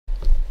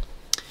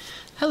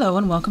Hello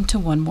and welcome to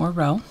One More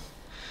Row,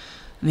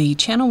 the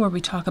channel where we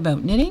talk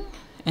about knitting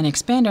and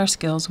expand our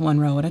skills one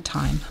row at a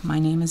time. My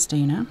name is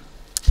Dana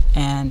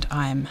and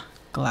I'm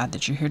glad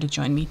that you're here to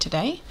join me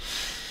today.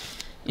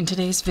 In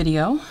today's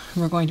video,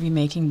 we're going to be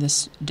making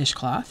this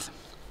dishcloth.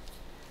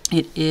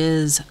 It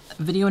is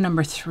video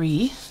number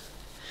 3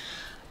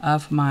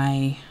 of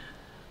my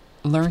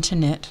Learn to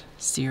Knit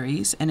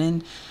series, and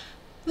in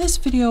this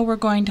video we're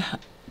going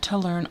to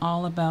learn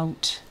all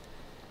about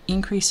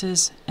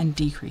increases and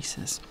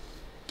decreases.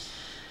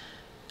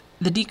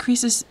 The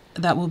decreases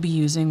that we'll be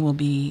using will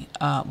be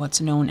what's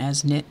known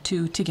as knit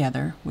 2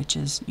 together, which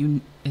is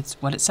it's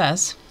what it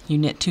says. You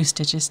knit 2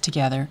 stitches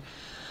together.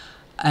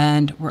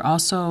 And we're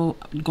also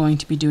going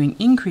to be doing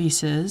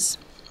increases,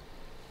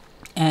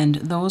 and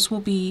those will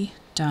be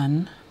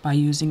done by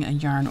using a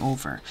yarn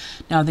over.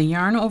 Now the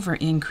yarn over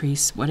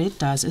increase, what it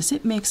does is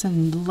it makes a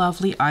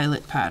lovely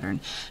eyelet pattern,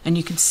 and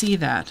you can see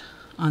that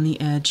on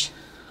the edge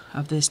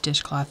of this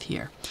dishcloth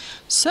here.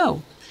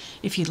 So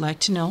if you'd like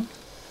to know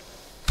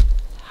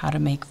how to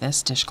make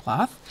this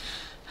dishcloth,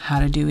 how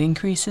to do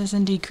increases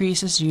and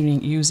decreases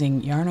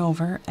using yarn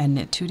over and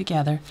knit 2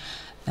 together,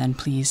 then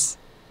please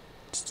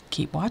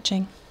keep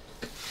watching.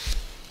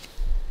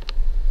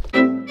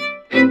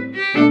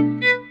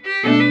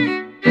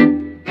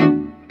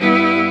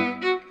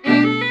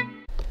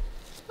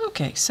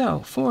 Okay, so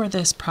for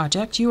this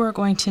project you are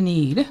going to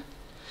need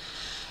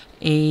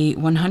a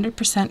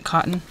 100%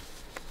 cotton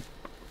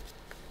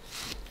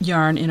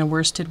yarn in a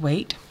worsted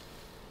weight.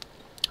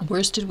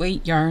 Worsted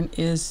weight yarn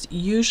is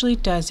usually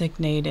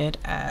designated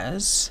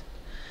as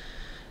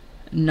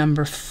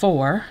number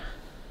 4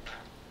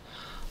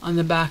 on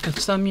the back of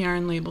some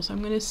yarn labels. I'm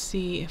going to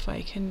see if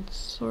I can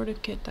sort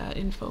of get that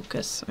in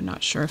focus. I'm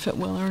not sure if it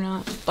will or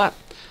not, but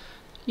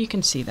you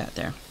can see that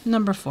there.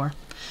 Number 4.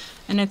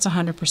 And it's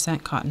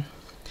 100% cotton.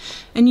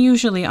 And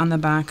usually on the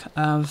back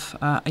of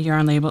a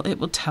yarn label it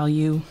will tell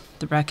you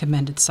the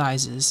recommended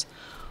sizes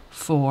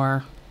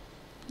for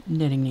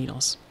knitting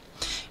needles.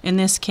 In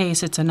this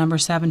case it's a number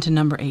 7 to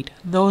number 8.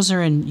 Those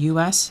are in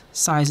US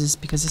sizes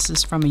because this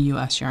is from a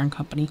US yarn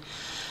company,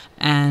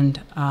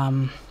 and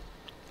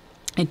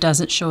it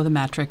doesn't show the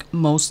metric.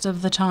 Most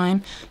of the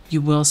time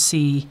you will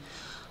see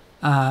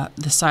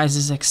the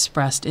sizes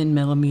expressed in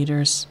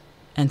millimeters,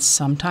 and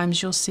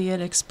sometimes you'll see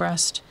it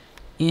expressed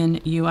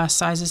in US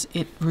sizes.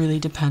 It really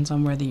depends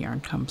on where the yarn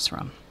comes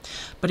from.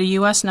 But a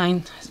US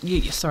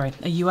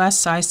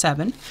size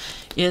 7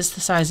 is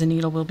the size of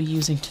needle we'll be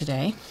using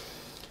today.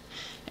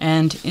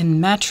 And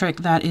in metric,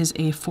 that is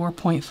a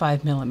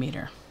 4.5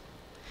 millimeter.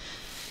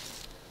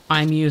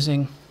 I'm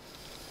using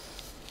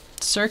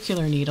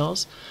circular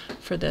needles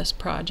for this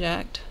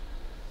project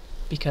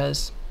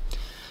because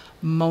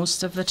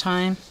most of the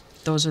time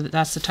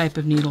that's the type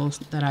of needles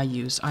that I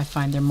use. I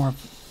find they're more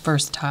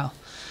versatile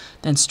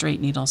than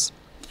straight needles,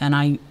 and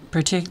I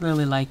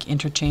particularly like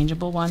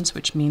interchangeable ones,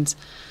 which means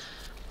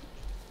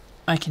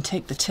I can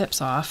take the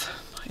tips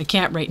off. I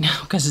can't right now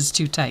because it's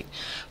too tight,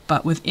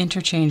 but with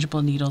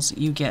interchangeable needles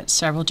you get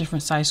several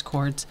different size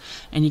cords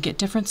and you get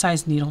different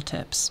size needle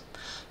tips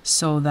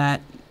so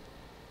that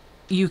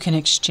you can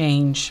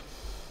exchange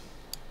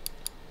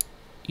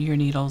your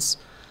needles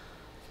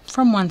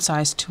from one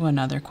size to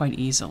another quite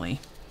easily.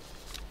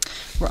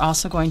 We're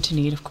also going to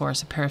need, of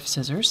course, a pair of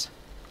scissors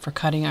for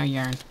cutting our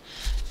yarn,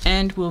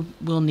 and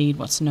we'll need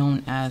what's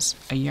known as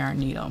a yarn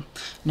needle.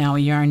 Now a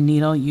yarn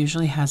needle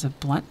usually has a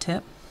blunt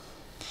tip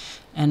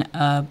and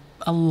a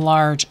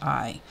large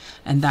eye,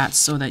 and that's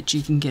so that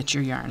you can get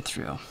your yarn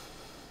through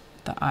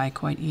the eye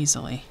quite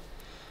easily,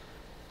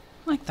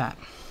 like that.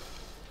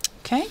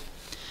 Okay,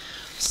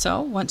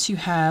 so once you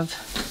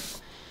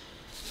have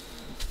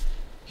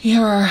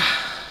your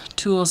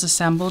tools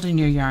assembled and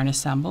your yarn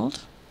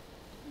assembled,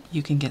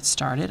 you can get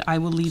started. I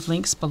will leave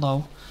links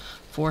below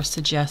for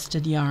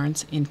suggested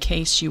yarns in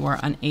case you are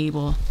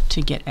unable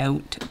to get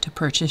out to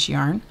purchase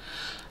yarn.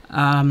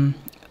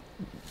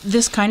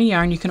 This kind of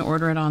yarn you can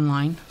order it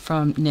online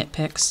from Knit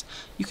Picks.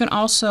 You can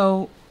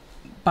also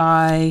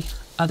buy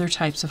other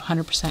types of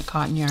 100%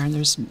 cotton yarn.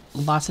 There's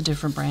lots of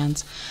different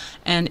brands,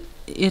 and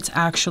it's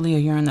actually a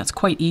yarn that's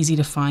quite easy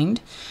to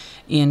find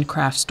in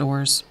craft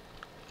stores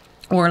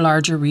or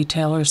larger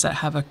retailers that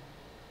have a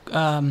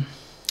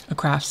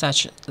craft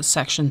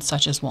section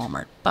such as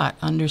Walmart. But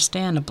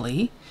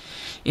understandably,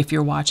 if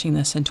you're watching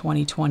this in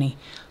 2020,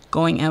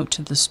 going out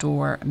to the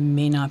store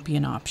may not be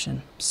an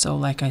option. So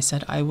like I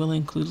said, I will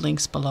include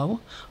links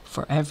below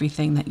for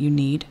everything that you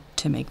need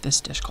to make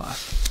this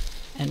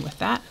dishcloth. And with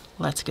that,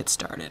 let's get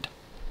started.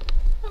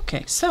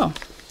 Okay, so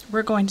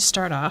we're going to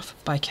start off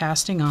by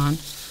casting on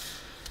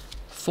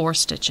 4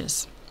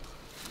 stitches.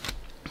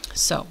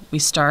 So we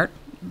start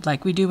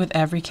like we do with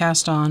every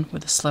cast on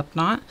with a slip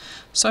knot.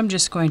 So I'm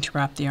just going to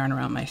wrap the yarn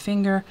around my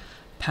finger,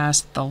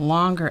 past the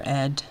longer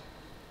edge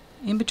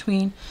in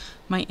between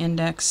my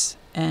index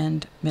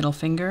and middle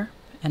finger,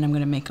 and I'm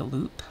going to make a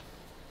loop.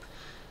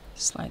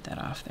 Slide that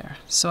off there.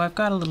 So I've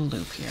got a little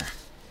loop here,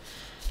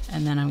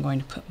 and then I'm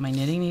going to put my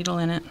knitting needle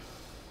in it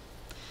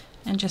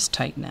and just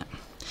tighten it.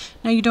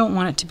 Now you don't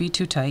want it to be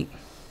too tight.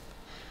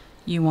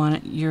 you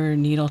want your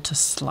needle to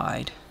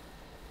slide.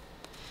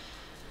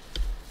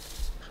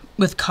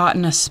 With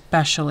cotton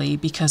especially,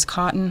 because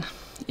cotton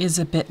is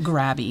a bit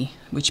grabby,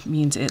 which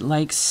means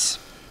it's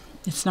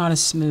not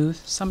as smooth.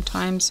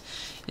 Sometimes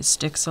it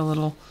sticks a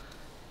little,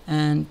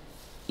 and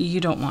you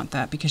don't want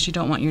that because you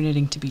don't want your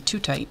knitting to be too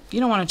tight.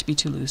 You don't want it to be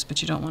too loose,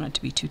 but you don't want it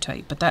to be too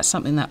tight. But that's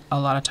something that a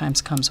lot of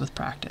times comes with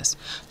practice.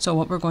 So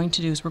what we're going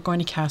to do is we're going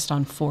to cast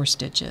on 4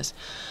 stitches.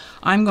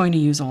 I'm going to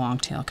use a long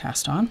tail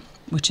cast on,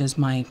 which is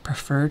my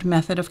preferred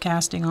method of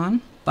casting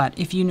on. But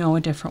if you know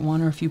a different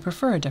one, or if you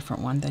prefer a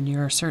different one, then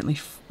you're certainly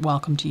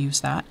welcome to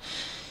use that.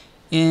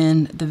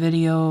 In the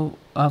video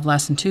of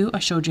lesson 2, I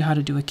showed you how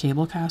to do a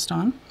cable cast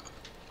on.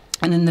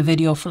 And in the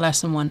video for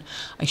lesson 1,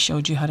 I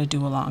showed you how to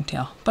do a long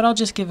tail. But I'll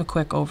just give a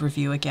quick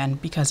overview again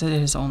because it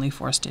is only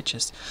 4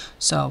 stitches.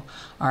 So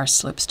our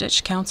slip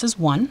stitch counts as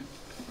 1.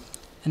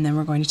 And then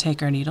we're going to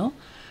take our needle.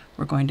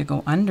 We're going to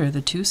go under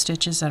the 2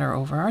 stitches that are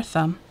over our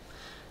thumb,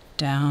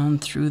 down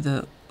through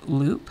the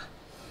loop.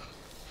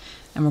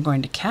 And we're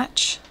going to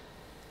catch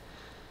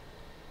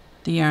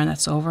the yarn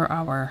that's over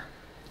our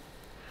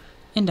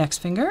index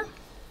finger,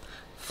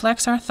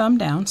 flex our thumb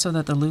down so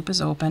that the loop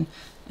is open,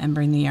 and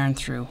bring the yarn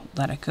through.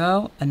 Let it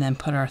go, and then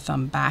put our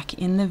thumb back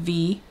in the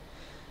V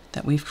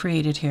that we've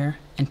created here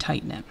and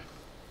tighten it.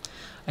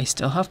 I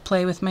still have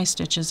play with my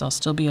stitches. I'll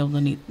still be able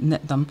to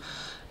knit them.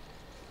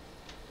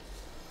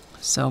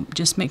 So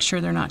just make sure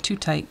they're not too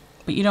tight,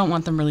 but you don't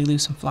want them really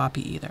loose and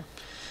floppy either.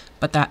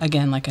 But that,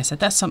 again, like I said,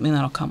 that's something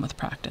that'll come with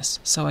practice.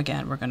 So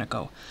again, we're going to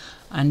go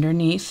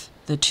underneath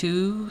the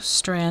 2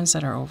 strands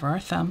that are over our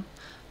thumb,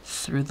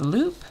 through the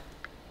loop,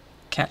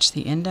 catch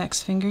the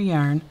index finger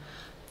yarn,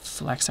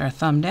 flex our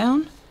thumb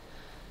down,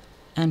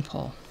 and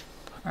pull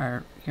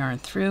our yarn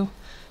through,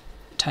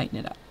 tighten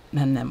it up.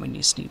 And then we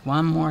just need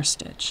 1 more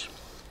stitch.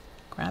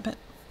 Grab it,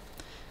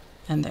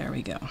 and there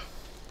we go.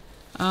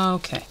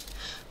 Okay,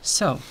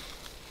 so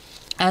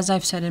as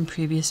I've said in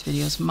previous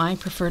videos, my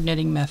preferred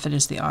knitting method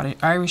is the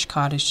Irish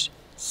cottage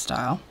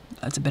style.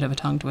 That's a bit of a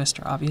tongue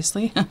twister,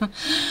 obviously.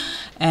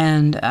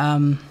 And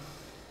that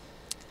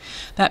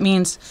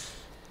means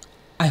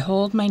I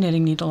hold my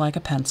knitting needle like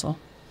a pencil,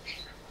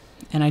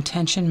 and I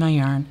tension my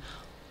yarn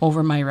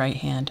over my right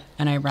hand,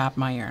 and I wrap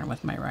my yarn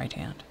with my right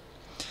hand.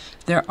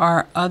 There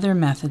are other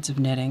methods of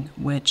knitting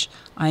which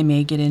I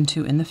may get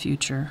into in the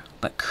future,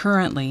 but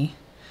currently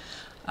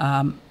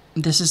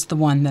this is the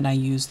one that I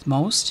use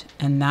most,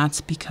 and that's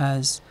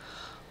because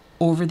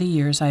over the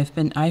years I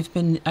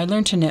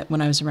learned to knit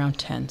when I was around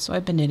 10, so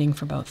I've been knitting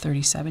for about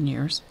 37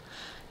 years.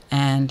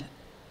 And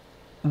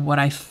what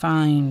I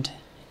find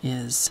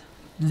is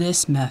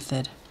this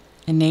method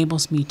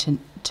enables me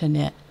to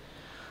knit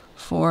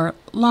for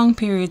long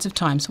periods of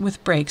time, so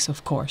with breaks,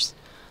 of course,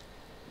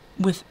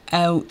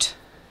 without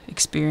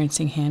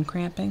experiencing hand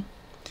cramping,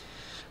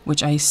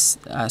 which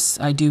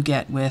I do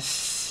get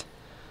with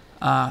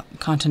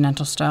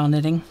continental style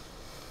knitting,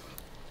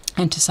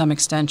 and to some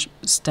extent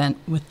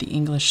with the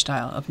English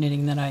style of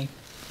knitting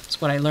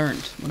it's what I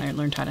learned when I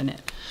learned how to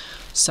knit.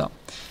 So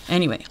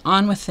anyway,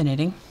 on with the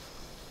knitting.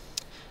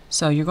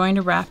 So you're going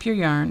to wrap your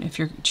yarn, if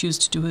you choose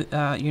to do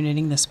your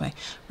knitting this way,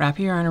 wrap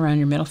your yarn around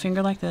your middle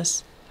finger like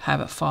this, have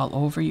it fall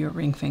over your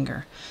ring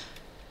finger.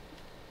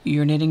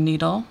 Your knitting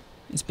needle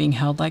is being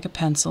held like a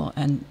pencil,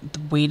 and the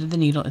weight of the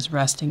needle is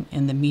resting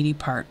in the meaty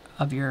part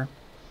of the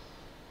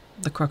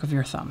crook of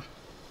your thumb.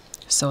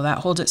 So that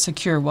holds it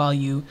secure while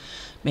you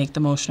make the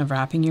motion of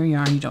wrapping your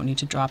yarn. You don't need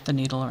to drop the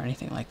needle or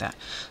anything like that.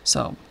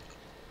 So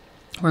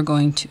we're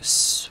going to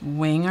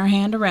swing our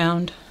hand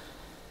around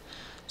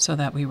so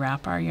that we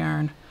wrap our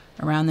yarn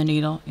around the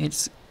needle.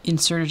 It's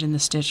inserted in the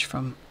stitch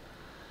from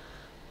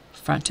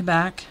front to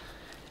back,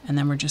 and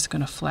then we're just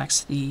going to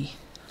flex the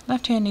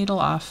left hand needle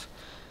off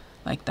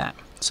like that.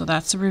 So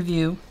that's a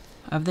review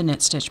of the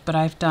knit stitch, but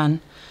I've done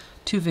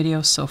 2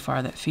 videos so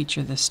far that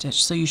feature this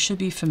stitch, so you should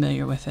be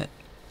familiar with it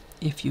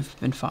if you've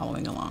been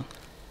following along.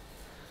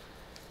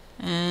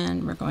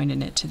 And we're going to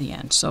knit to the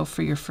end. So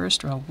for your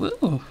first row,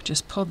 woo,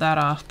 just pulled that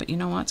off, but you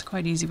know what, it's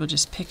quite easy, we'll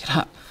just pick it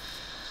up.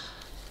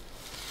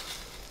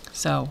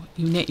 So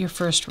you knit your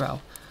first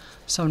row.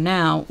 So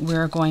now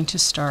we're going to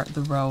start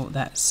the row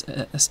that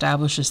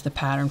establishes the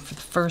pattern for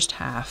the first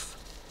half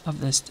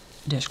of this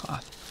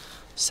dishcloth.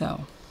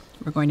 So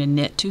we're going to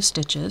knit 2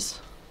 stitches,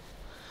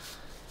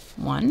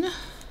 1,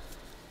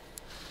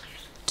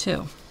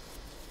 2,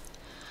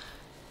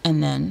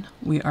 and then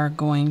we are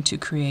going to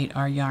create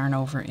our yarn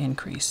over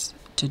increase.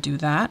 To do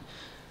that,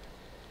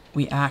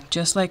 we act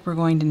just like we're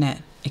going to knit,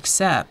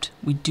 except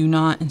we do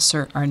not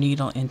insert our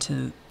needle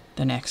into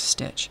the next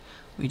stitch.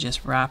 We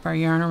just wrap our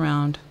yarn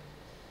around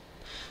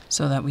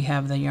so that we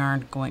have the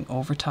yarn going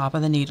over top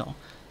of the needle.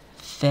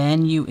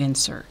 Then you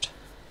insert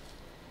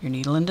your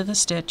needle into the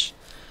stitch,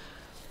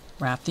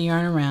 wrap the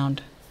yarn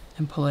around,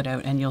 and pull it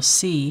out, and you'll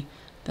see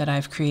that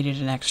I've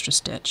created an extra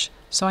stitch.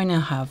 So I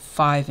now have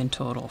 5 in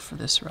total for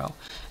this row,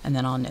 and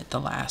then I'll knit the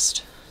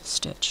last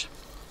stitch.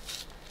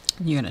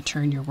 You're going to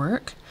turn your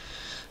work.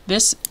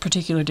 This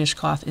particular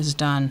dishcloth is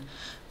done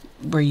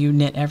where you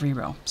knit every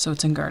row, so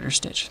it's in garter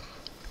stitch.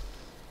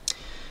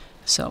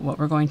 So what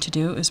we're going to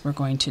do is we're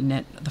going to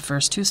knit the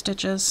first 2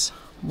 stitches,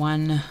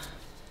 1,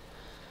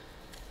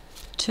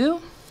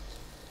 2,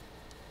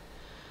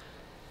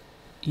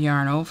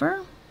 yarn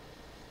over,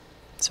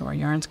 so our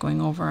yarn's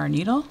going over our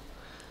needle,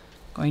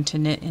 going to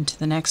knit into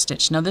the next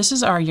stitch. Now this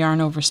is our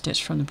yarn over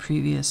stitch from the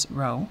previous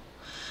row,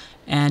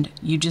 and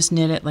you just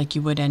knit it like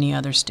you would any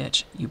other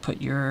stitch. You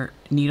put your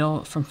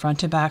needle from front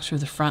to back through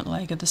the front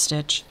leg of the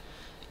stitch,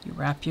 you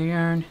wrap your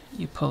yarn,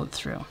 you pull it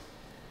through.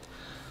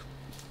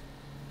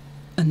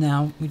 And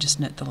now we just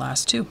knit the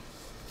last 2.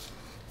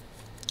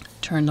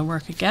 Turn the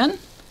work again,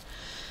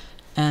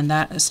 and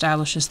that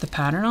establishes the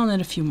pattern. I'll knit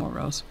a few more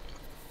rows,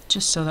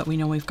 just so that we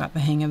know we've got the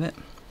hang of it.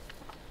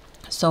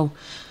 So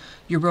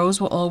your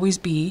rows will always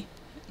be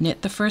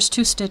knit the first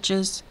 2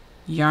 stitches,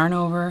 yarn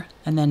over,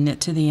 and then knit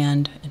to the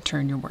end and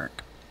turn your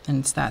work. And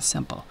it's that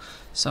simple.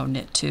 So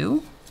knit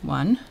 2,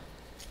 1,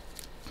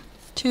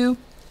 2,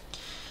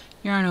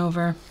 yarn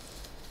over,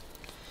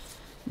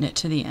 knit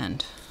to the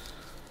end.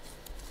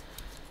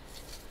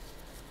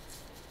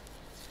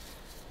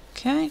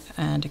 Okay,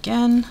 and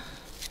again,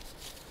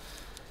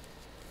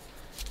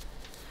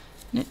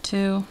 knit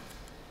 2,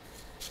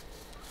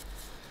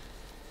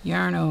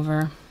 yarn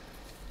over,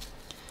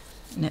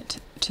 knit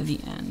to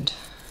the end.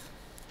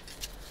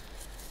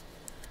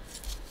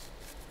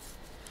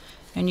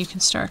 And you can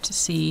start to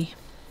see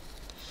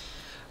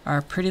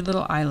our pretty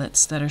little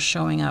eyelets that are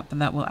showing up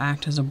and that will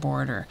act as a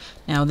border.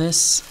 Now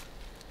this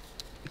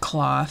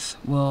cloth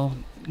will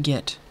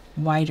get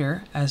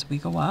wider as we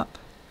go up,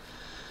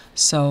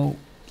 so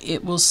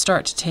it will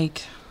start to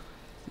take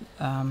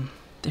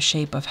the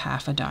shape of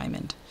half a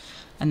diamond,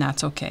 and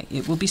that's okay.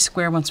 It will be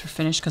square once we're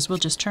finished because we'll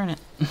just turn it.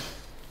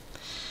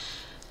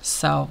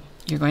 So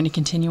you're going to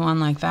continue on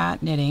like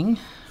that, knitting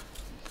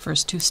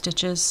first 2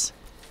 stitches,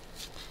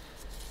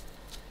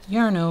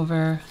 yarn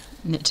over,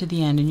 knit to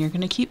the end, and you're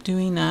going to keep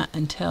doing that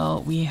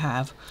until we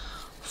have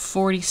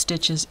 40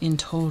 stitches in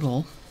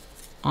total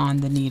on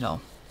the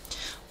needle.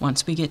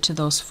 Once we get to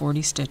those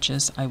 40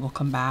 stitches, I will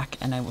come back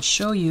and I will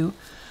show you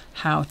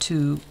how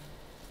to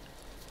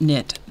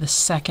knit the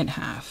second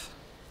half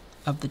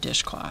of the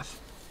dishcloth.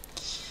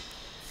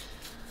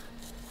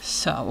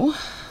 So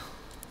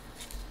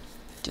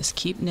just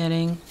keep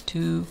knitting,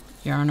 2,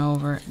 yarn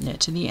over, knit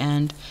to the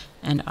end,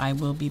 and I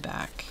will be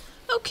back.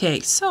 Okay,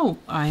 so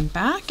I'm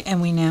back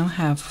and we now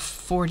have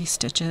 40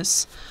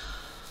 stitches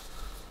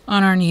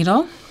on our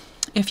needle.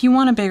 If you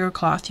want a bigger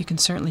cloth, you can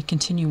certainly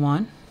continue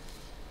on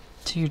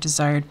to your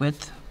desired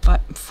width,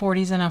 but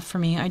 40 is enough for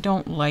me. I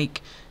don't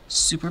like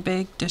super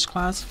big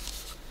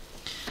dishcloths,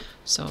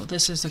 so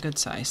this is a good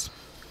size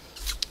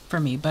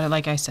for me. But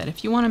like I said,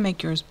 if you want to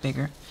make yours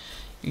bigger,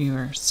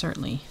 you're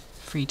certainly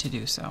free to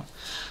do so.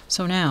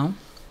 So now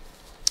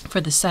for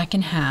the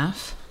second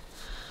half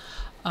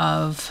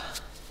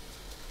of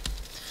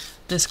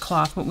this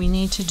cloth, what we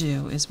need to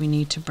do is we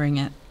need to bring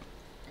it,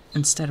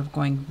 instead of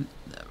going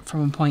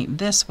from a point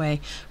this way,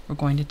 we're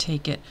going to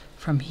take it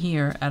from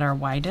here at our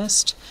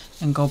widest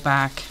and go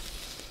back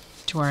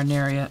to our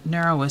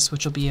narrowest,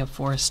 which will be a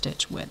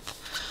 4-stitch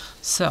width.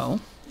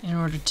 So in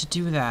order to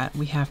do that,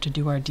 we have to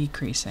do our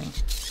decreasing.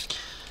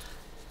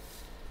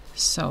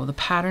 So the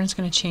pattern's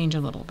going to change a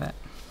little bit.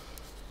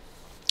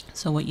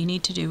 So what you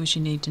need to do is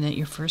you need to knit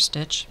your first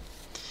stitch,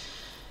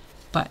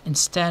 but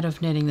instead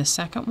of knitting the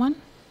second one,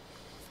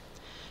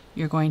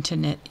 you're going to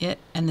knit it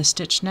and the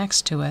stitch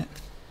next to it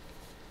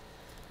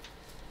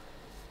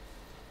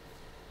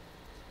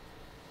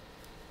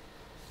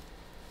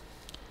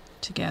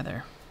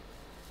together.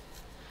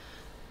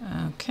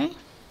 Okay,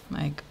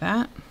 like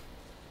that.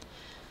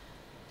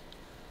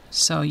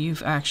 So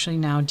you've actually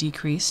now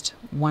decreased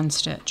 1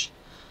 stitch.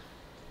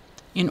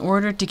 In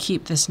order to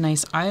keep this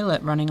nice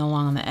eyelet running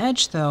along the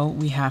edge, though,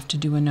 we have to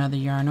do another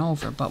yarn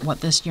over. But what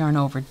this yarn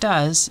over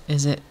does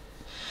is it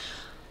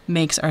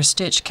makes our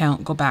stitch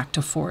count go back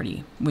to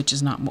 40, which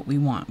is not what we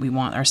want. We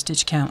want our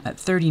stitch count at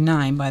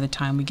 39 by the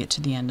time we get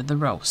to the end of the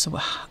row. So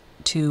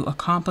to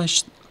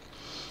accomplish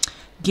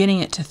getting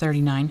it to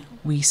 39,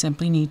 we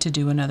simply need to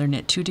do another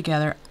knit 2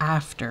 together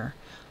after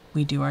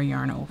we do our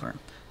yarn over.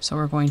 So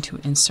we're going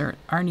to insert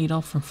our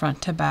needle from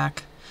front to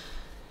back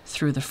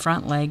through the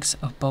front legs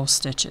of both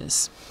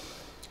stitches.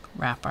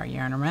 Wrap our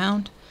yarn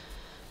around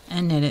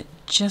and knit it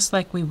just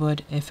like we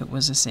would if it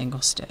was a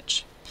single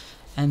stitch.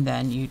 And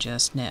then you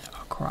just knit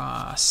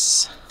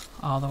across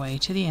all the way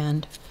to the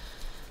end.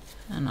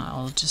 And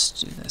I'll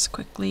just do this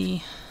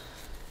quickly.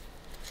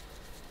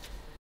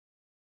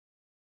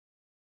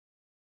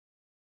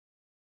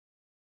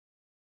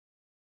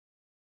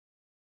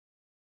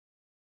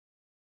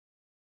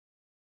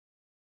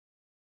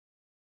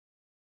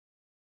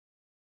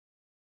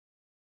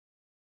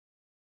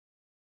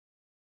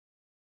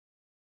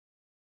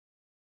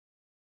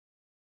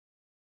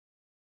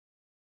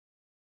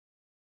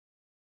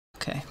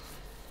 Okay,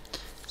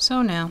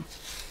 so now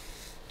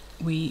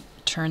we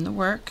turn the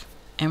work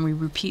and we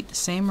repeat the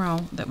same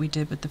row that we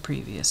did with the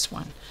previous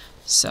one.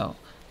 So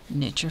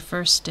knit your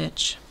first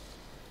stitch,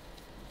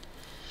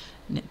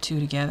 knit 2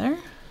 together,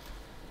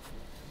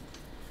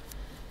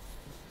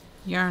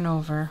 yarn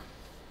over,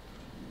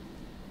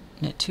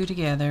 knit 2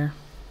 together,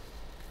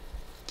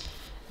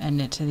 and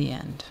knit to the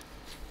end.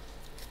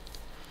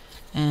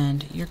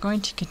 And you're going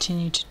to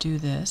continue to do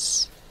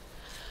this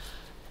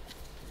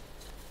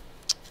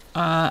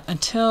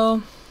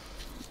until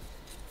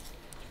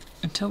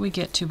we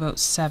get to about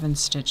 7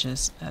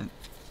 stitches.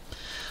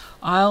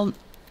 I'll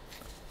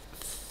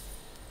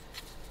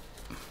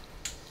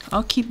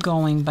keep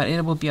going, but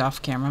it will be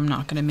off camera. I'm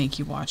not going to make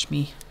you watch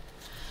me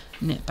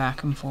knit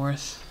back and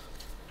forth.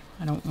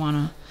 I don't want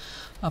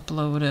to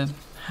upload a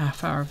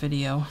half-hour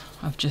video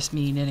of just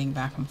me knitting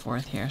back and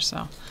forth here.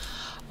 So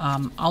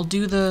I'll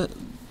do the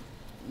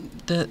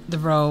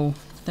row,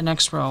 the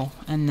next row,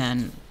 and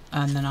then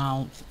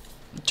I'll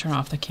turn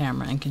off the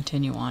camera and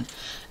continue on.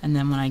 And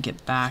then when I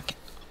get back,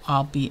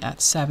 I'll be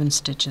at 7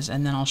 stitches,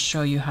 and then I'll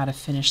show you how to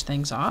finish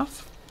things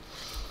off,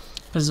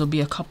 because there'll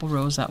be a couple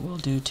rows that we'll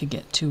do to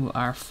get to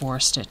our 4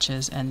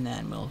 stitches, and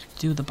then we'll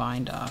do the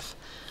bind off.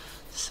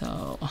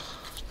 So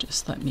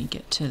just let me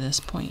get to this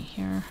point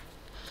here.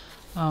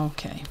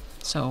 Okay,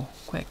 so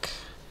quick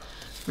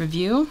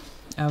review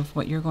of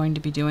what you're going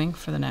to be doing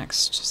for the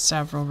next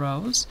several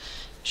rows.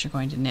 You're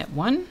going to knit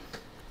 1,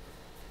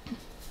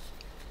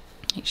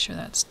 make sure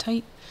that's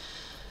tight,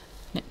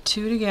 knit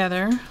 2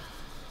 together,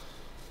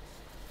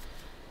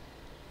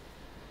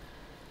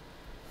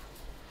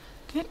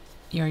 okay,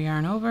 your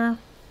yarn over,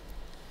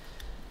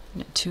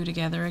 knit 2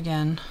 together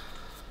again,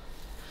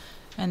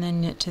 and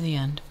then knit to the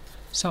end.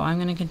 So I'm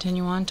going to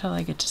continue on till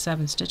I get to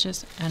 7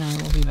 stitches, and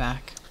I will be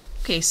back.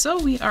 Okay,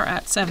 so we are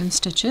at 7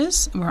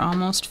 stitches. We're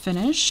almost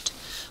finished.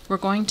 We're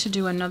going to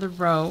do another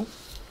row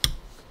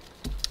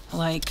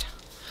like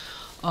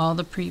all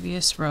the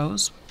previous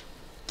rows.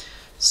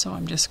 So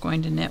I'm just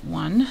going to knit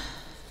 1,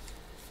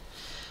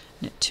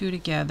 knit 2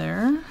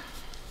 together,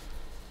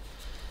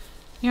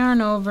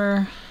 yarn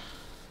over,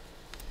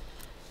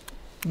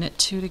 knit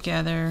 2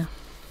 together,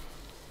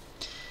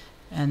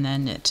 and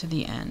then knit to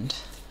the end.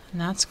 And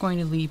that's going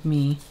to leave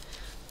me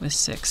with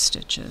 6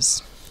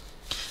 stitches.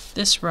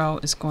 This row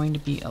is going to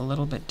be a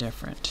little bit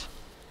different.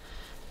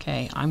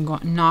 Okay, I'm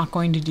not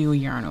going to do a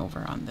yarn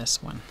over on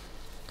this one.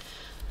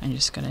 I'm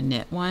just going to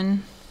knit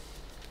 1,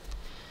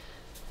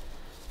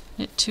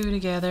 knit 2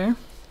 together,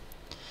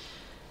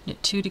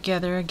 knit 2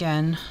 together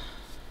again,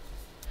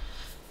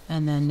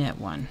 and then knit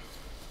 1.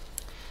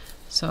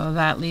 So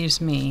that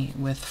leaves me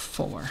with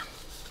 4.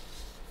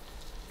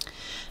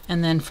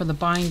 And then for the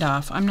bind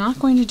off, I'm not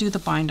going to do the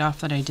bind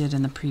off that I did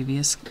in the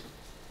previous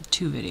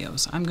 2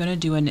 videos. I'm going to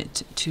do a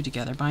knit 2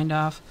 together bind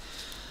off.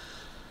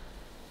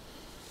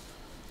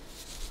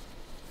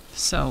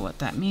 So what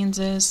that means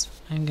is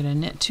I'm going to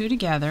knit 2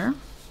 together.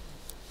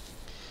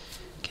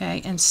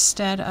 Okay,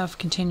 instead of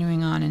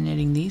continuing on and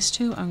knitting these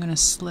 2, I'm going to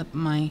slip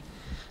the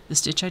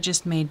stitch I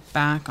just made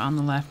back on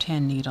the left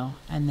hand needle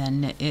and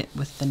then knit it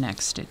with the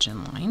next stitch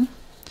in line.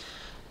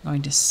 I'm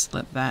going to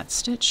slip that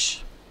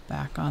stitch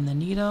back on the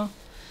needle,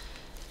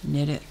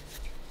 knit it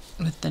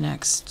with the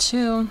next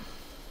 2,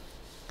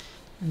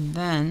 and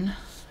then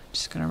I'm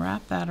just going to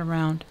wrap that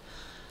around,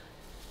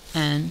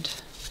 and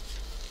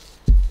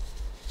I'm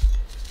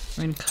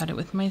going to cut it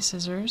with my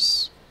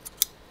scissors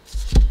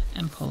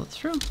and pull it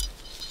through,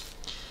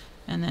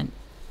 and then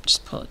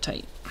just pull it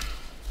tight.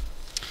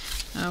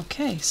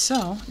 Okay,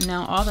 so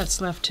now all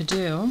that's left to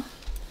do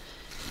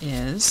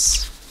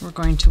is we're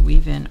going to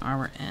weave in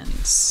our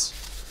ends.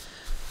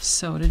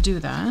 So to do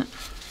that,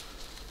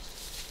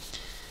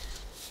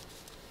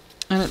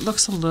 and it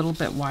looks a little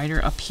bit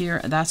wider up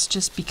here, that's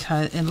just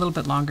because, and a little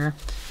bit longer,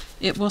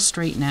 it will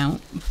straighten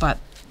out, but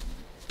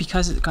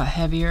because it got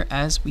heavier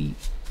as we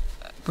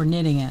were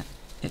knitting it,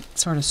 it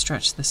sort of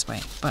stretched this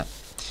way, but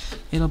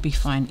it'll be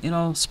fine.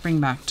 It'll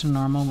spring back to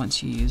normal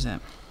once you use it.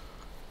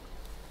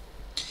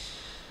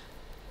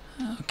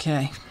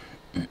 Okay.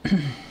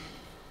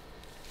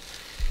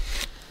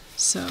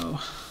 So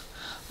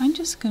I'm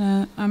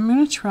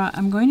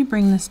going to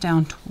bring this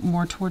down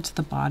more towards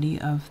the body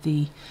of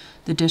the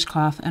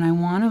dishcloth, and I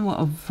want to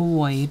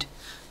avoid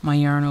my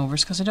yarn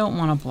overs because I don't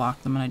want to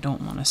block them and I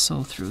don't want to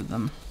sew through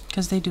them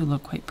because they do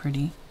look quite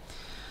pretty.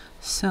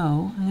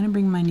 So I'm going to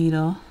bring my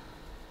needle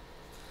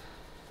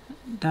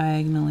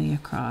diagonally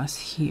across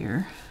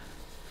here,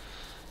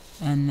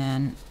 and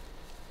then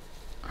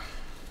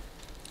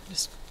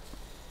just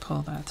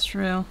pull that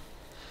through,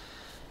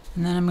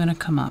 and then I'm going to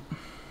come up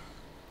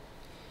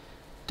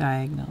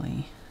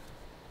diagonally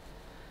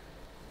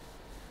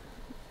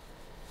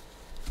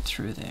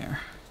through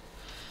there,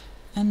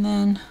 and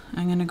then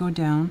I'm going to go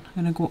down.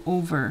 I'm going to go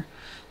over,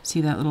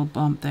 see that little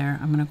bump there,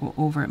 I'm going to go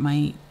over it.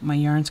 My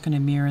yarn's going to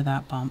mirror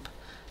that bump,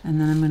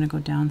 and then I'm going to go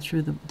down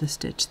through the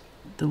stitch,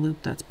 the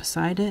loop that's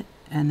beside it,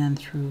 and then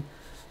through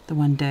the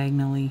one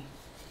diagonally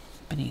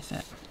beneath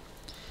it.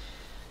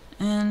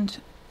 And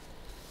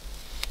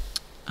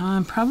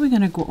I'm probably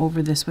going to go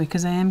over this way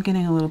because I am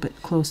getting a little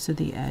bit close to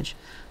the edge.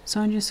 So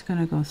I'm just going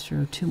to go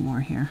through 2 more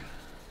here.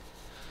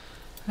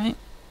 Right?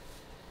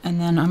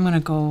 And then I'm going to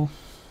go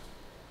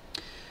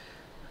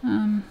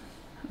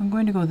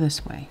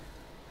this way.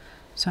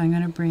 So I'm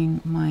going to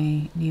bring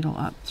my needle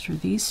up through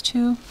these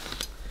 2.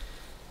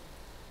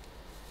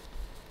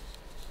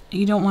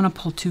 you don't want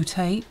to pull too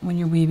tight when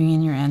you're weaving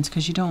in your ends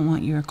because you don't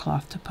want your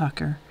cloth to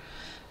pucker.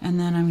 And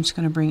then I'm just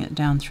going to bring it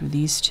down through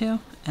these two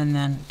and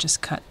then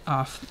just cut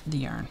off the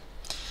yarn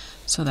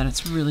so that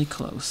it's really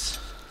close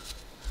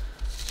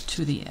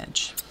to the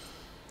edge,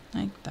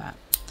 like that.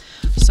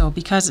 So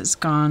because it's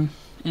gone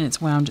and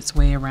it's wound its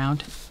way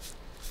around,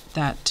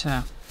 that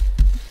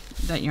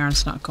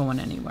yarn's not going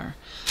anywhere.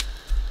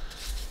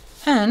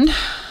 And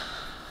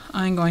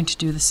I'm going to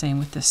do the same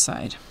with this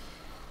side.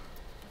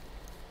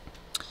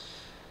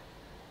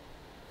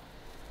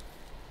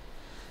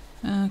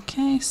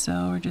 Okay,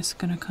 so we're just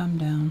going to come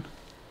down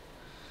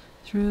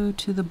through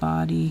to the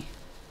body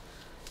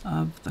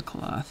of the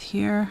cloth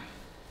here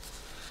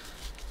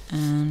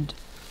and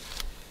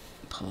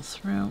pull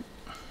through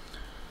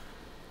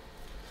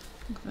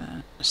like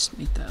that. Just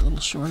make that a little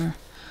shorter.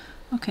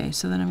 Okay,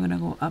 so then I'm going to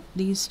go up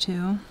these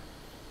two,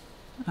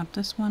 up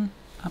this one,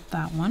 up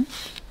that one,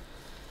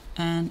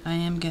 and I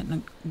am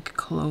getting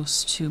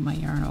close to my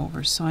yarn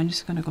over, so I'm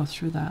just going to go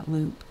through that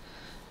loop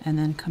and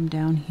then come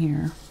down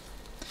here.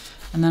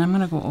 And then I'm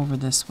going to go over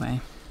this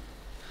way,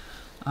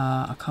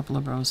 a couple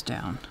of rows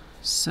down.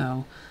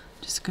 So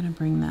just going to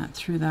bring that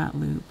through that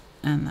loop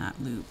and that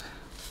loop.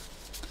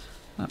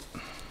 Up.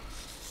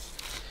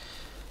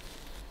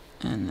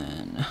 And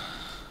then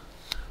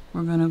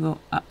we're going to go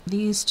up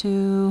these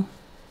two,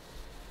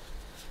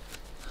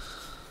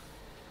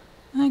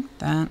 like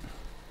that.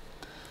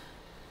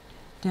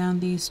 Down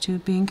these two,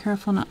 being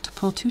careful not to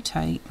pull too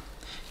tight.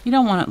 You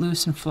don't want it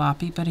loose and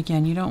floppy, but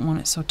again, you don't want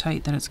it so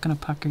tight that it's going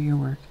to pucker your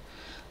work.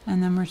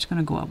 And then we're just going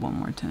to go up one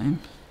more time,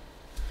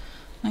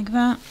 like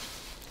that.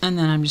 And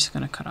then I'm just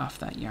going to cut off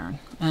that yarn.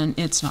 And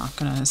it's not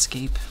going to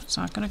escape. It's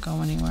not going to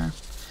go anywhere.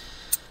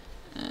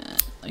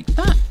 Like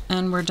that.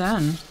 And we're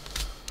done.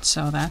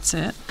 So that's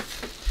it.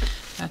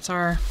 That's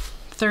our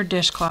third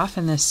dishcloth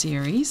in this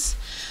series.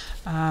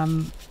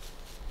 I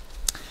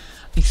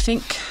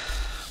think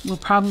we'll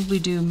probably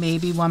do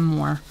maybe one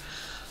more,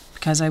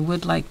 because I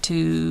would like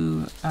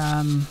to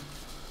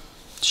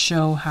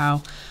show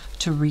how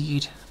to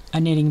read a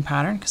knitting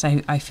pattern, because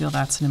I feel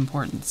that's an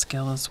important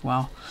skill as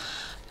well.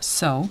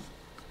 So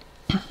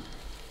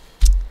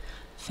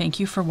thank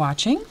you for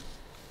watching.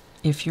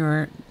 If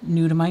you're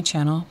new to my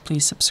channel,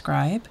 please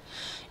subscribe.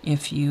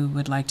 If you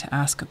would like to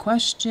ask a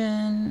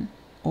question,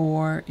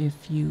 or if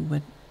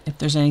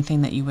there's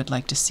anything that you would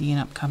like to see in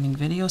upcoming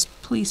videos,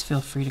 please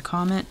feel free to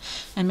comment,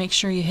 and make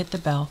sure you hit the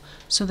bell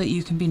so that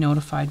you can be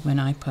notified when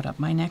I put up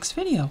my next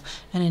video.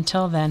 And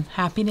until then,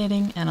 happy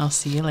knitting, and I'll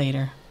see you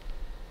later.